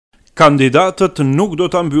Kandidatët nuk do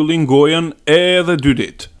ta mbyllin gojën edhe 2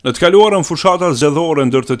 ditë. Në të kaluarën fushata zgjedhore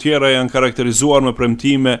ndër të tjera janë karakterizuar me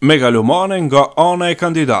premtime megalomane nga ana e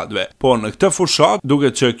kandidatëve. Po në këtë fushat,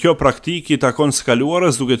 duket që kjo praktikë i takon së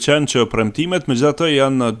kaluarës, duke qenë që premtimet megjithatë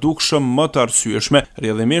janë dukshëm më të arsyeshme,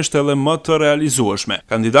 rrjedhimisht edhe më të realizueshme.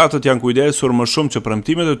 Kandidatët janë kujdesur më shumë që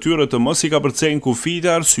premtimet e tyre të mos i kapërcejnë kufijtë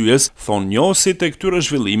e arsyes, thonë njohësit e këtyre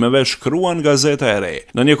zhvillimeve, shkruan Gazeta e Re.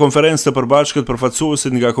 Në një konferencë të përbashkët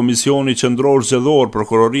përfaqësuesit nga Komisioni Qendror Zgjedhor,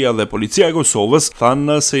 Prokuroria dhe Policia e Kosovës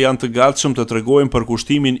thanë se janë të gatshëm të tregojnë për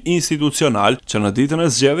kushtimin institucional që në ditën e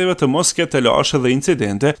zgjedhjeve të mos ketë telashe dhe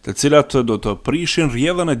incidente, të cilat do të prishin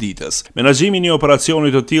rrjedhën e ditës. Menaxhimi i një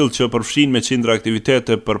operacioni të tillë që përfshin me qindra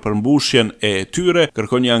aktivitete për përmbushjen e tyre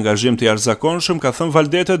kërkon një angazhim të jashtëzakonshëm, ka thënë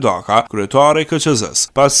Valdete Daka, kryetare e KQZ-s.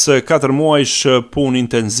 Pas 4 muajsh punë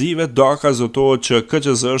intenzive, Daka zotohet që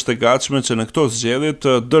KQZ është e gatshme që në këto zgjedhje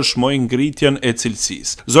të dëshmojë ngritjen e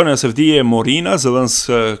cilësisë. Zonja Vetëdija Morina, zëdhënës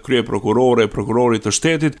krye prokurore e prokurorit të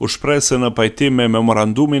shtetit, u shpreh se në pajtim me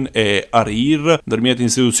memorandumin e ARIR ndërmjet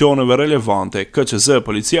institucioneve relevante, KQZ,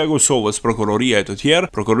 Policia e Kosovës, Prokuroria e të tjerë,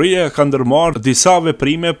 Prokuroria ka ndërmarrë disa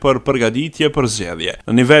veprime për përgatitje për zgjedhje.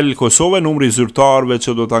 Në nivel Kosove, numri i zyrtarëve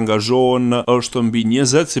që do të angazhohen është mbi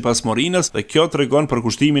 20 sipas Morinës, dhe kjo tregon për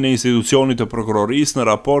kushtimin e institucionit të prokurorisë në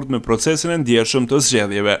raport me procesin e ndjeshëm të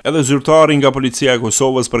zgjedhjeve. Edhe zyrtari nga Policia e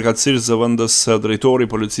Kosovës, përkatësisht zëvendës drejtori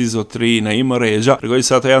i policisë zotëri Naim Rexha, tregoi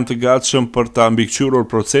se ata janë të gatshëm për ta mbikëqyrur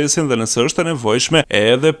procesin dhe nëse është e nevojshme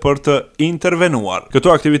edhe për të intervenuar.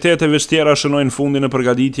 Këto aktivitete veç tjera shënojnë fundin e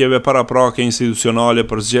përgatitjeve paraprake institucionale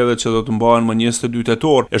për zgjedhjet që do të mbahen më 22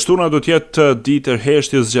 tetor. E shtuna do të jetë ditë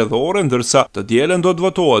thjeshtë zgjedhore, ndërsa të dielën do të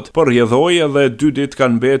votohet. Por rrjedhoi edhe 2 ditë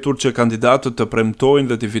kanë mbetur që kandidatët të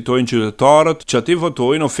premtojnë dhe të fitojnë qytetarët që ti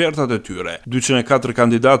votojnë ofertat e tyre. 204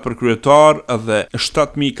 kandidat për kryetar dhe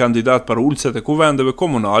 7000 kandidat për ulëset e kuvendeve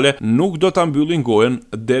komunale nuk do ta mbyllin gojën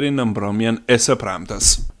deri në mbrëmjen e së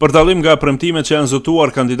premtes. Për dallim nga premtimet që janë zotuar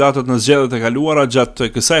kandidatët në zgjedhjet e kaluara, gjatë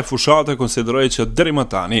kësaj fushate konsideroj që deri më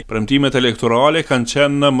tani premtimet elektorale kanë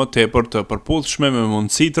qenë më tepër të përputhshme me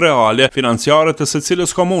mundësitë reale financiare të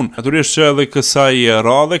secilës komunë. Natyrisht që edhe kësaj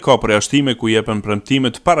radhe ka përjashtime ku jepen premtime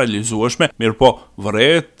të paralizueshme, mirëpo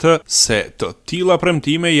vëret se të tilla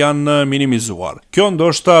premtime janë minimizuar. Kjo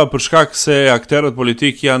ndoshta për shkak se aktorët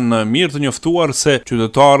politik janë mirë të njoftuar se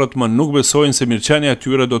qytetarët më nuk besojnë se mirëqenia e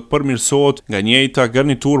tyre do të përmirësohet nga njëjta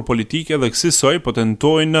garnitur politike dhe kësaj po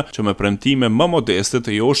tentojnë që me premtime më modeste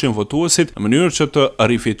të joshin votuesit në mënyrë që të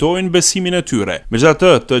rifitojnë besimin e tyre.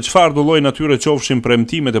 Megjithatë, të çfarë do lloj natyre qofshin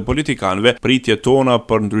premtimet e politikanëve, pritjet tona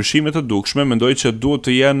për ndryshime të dukshme mendoj që duhet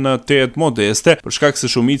të jenë tetë modeste, për shkak se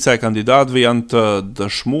shumica e kandidatëve janë të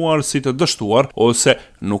dëshmuar si të dështuar ose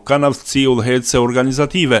nuk kanë aftësi udhëhecëse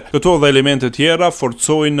organizative. Këto dhe elemente tjera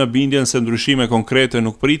forcojnë bindjen se ndryshime konkrete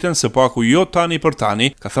nuk priten, se paku jo tani për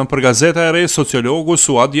tani, ka thënë për Gazeta e Re sociologu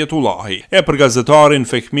Suad Jetullahi. E për gazetarin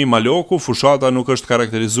Fehmi Maloku, fushata nuk është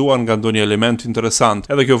karakterizuar nga ndonjë element interesant.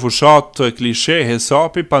 Edhe kjo fushat klishe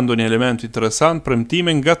hesapi pa ndonjë element interesant,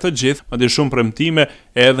 premtime nga të gjithë, madje shumë premtime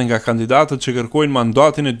edhe nga kandidatët që kërkojnë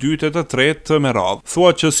mandatin e dytë e të tretë me radhë.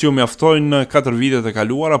 Thuat që s'ju mjaftojnë 4 vitet e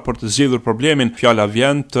kaluara për të zgjidhur problemin, fjala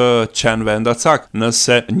vjen të qenëve ndacak.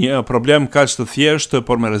 Nëse një problem kaq të thjeshtë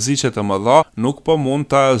por me rreziqe të mëdha nuk po mund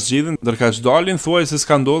ta zgjidhin, ndërkaq dalin thuaj se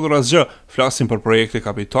s'ka ndodhur asgjë. Flasin për projekte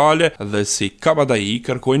kapitale dhe si kabadai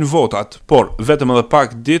kërkojnë votat. Por vetëm edhe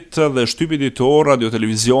pak ditë dhe shtypi ditor,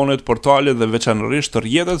 radio-televizionet, portalet dhe veçanërisht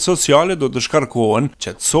rrjetet sociale do të shkarkohen,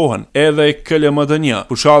 qetësohen edhe KLMD1.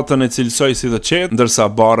 Fushatën e cilësoi si të qetë, ndërsa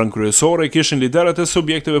barën kryesore kishin liderët e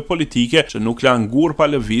subjekteve politike që nuk lanë gur pa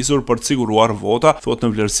lëvizur për të siguruar vota, thot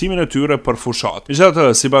në vlerësimin e tyre për fushat.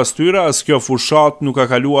 Megjithatë, sipas tyre, as kjo fushat nuk ka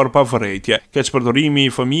kaluar pa vërejtje. Keqpërdorimi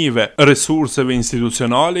i fëmijëve, resurseve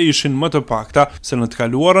institucionale ishin më të pakta se në të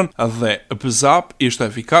kaluarën dhe PZAP ishte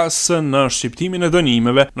efikas në shqiptimin e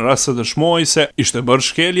dënimeve në rast se dëshmoi se ishte bërë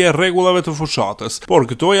shkelje rregullave të fushatës. Por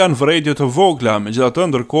këto janë vërejtje të vogla, megjithatë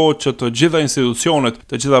ndërkohë që të gjitha institucionet,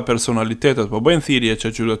 të gjitha personalitetet po bëjnë thirrje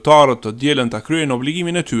që qytetarët të dielën ta kryejnë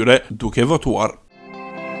obligimin e tyre duke votuar.